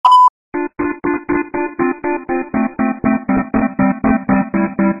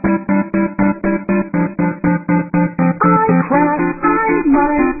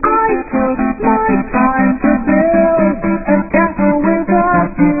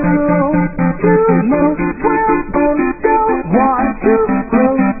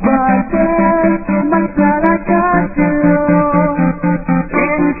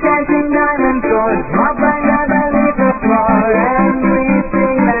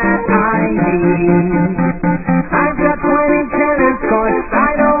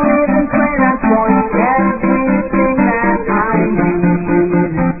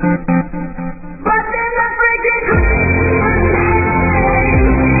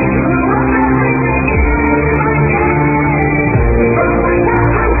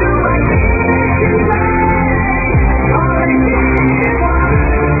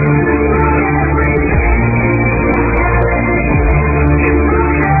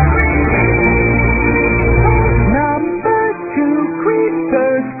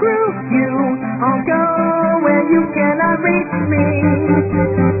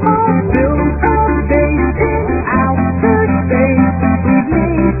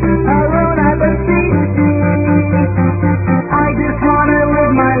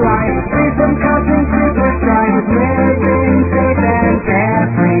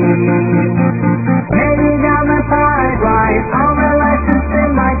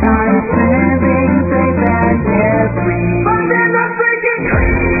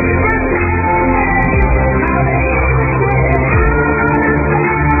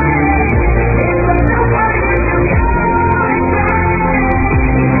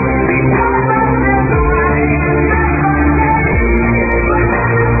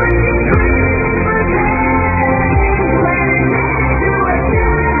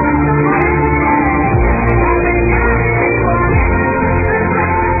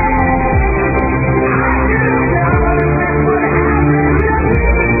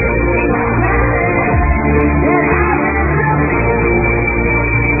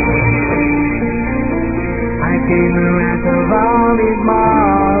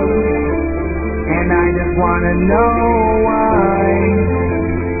wanna know why.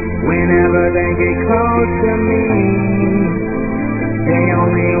 Whenever they get close to me, they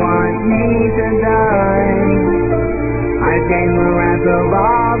only want me to die. I've gained the wrath of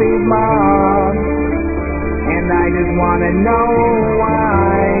all these mobs, and I just wanna know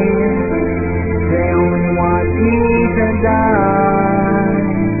why. They only want me to die.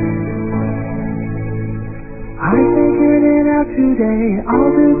 I figured it out today.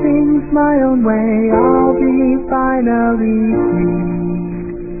 I'll do things my own way. I'll be finally free.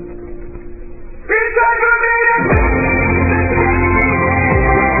 It's time for me to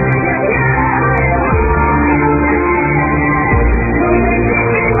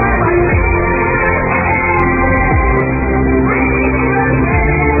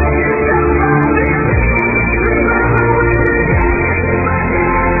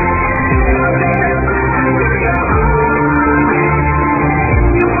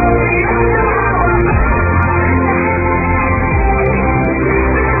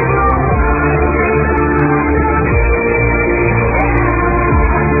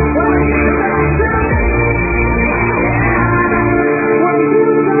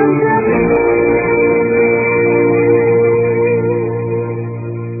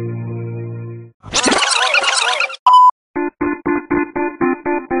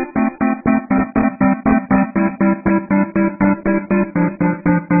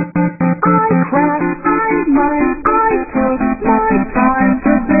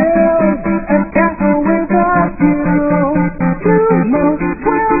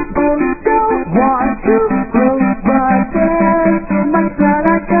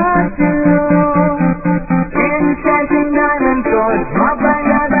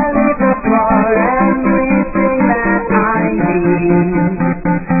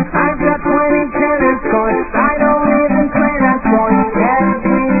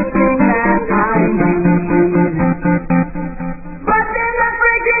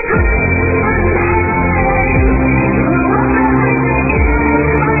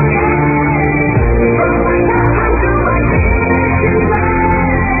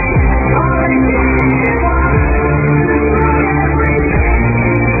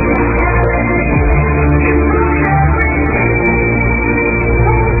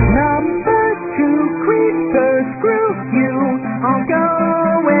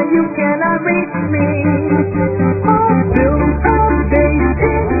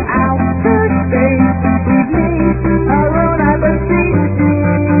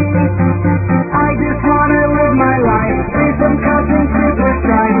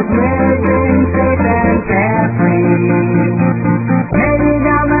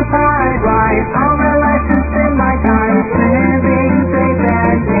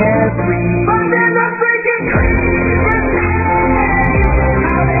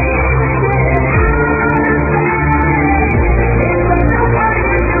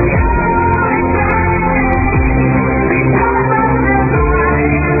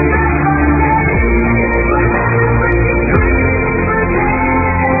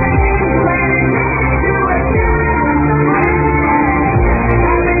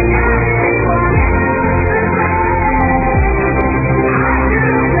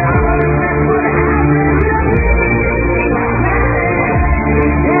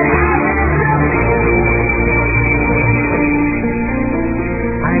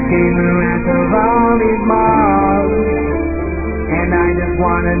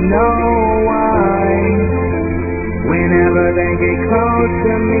wanna know why. Whenever they get close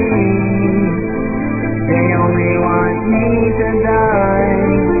to me, they only want me to die.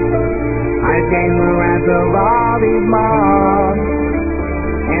 I've gained the wrath of all these mobs,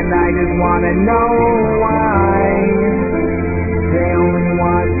 and I just wanna know why. They only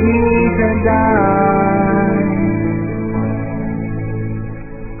want me to die.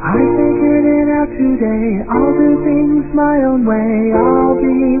 I figured it out today. I'll do things my own way. I'll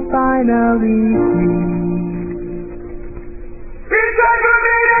be finally free. It's time for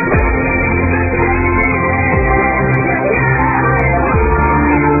me to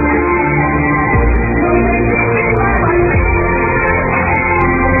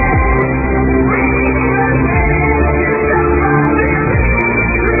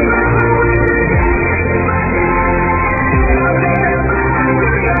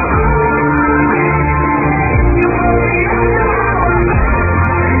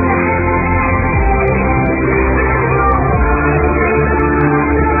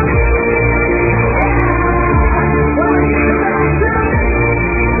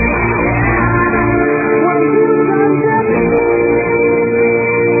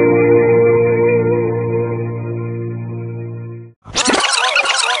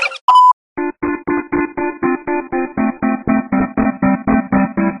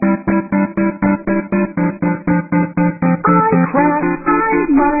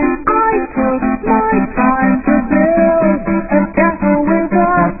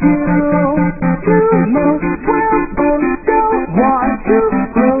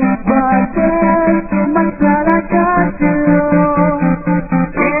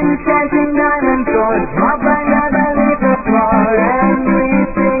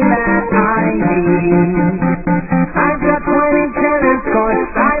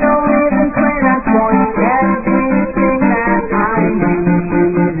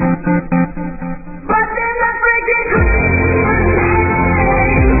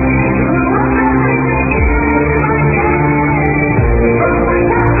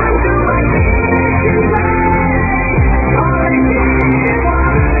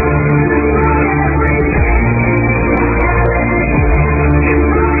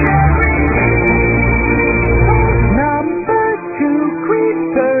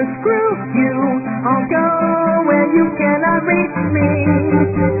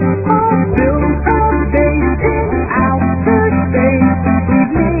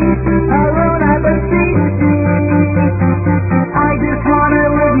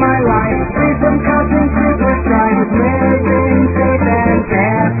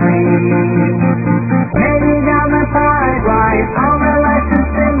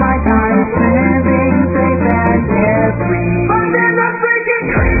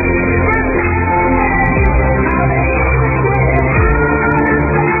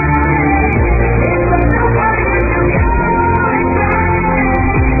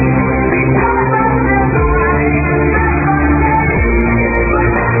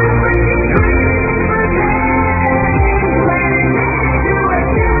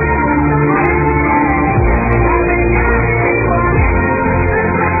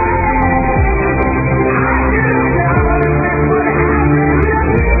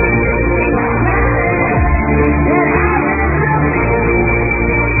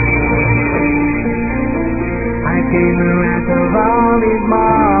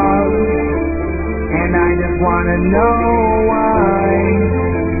wanna know why.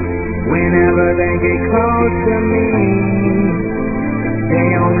 Whenever they get close to me, they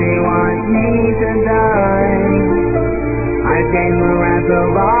only want me to die. I've gained the wrath of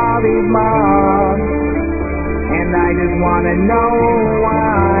all these mobs, and I just wanna know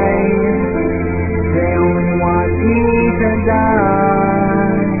why. They only want me to die.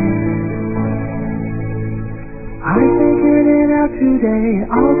 I figured it out today.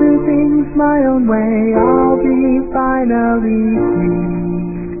 I'll do things my own way. I'll be finally free.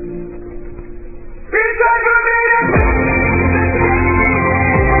 It's time for me to be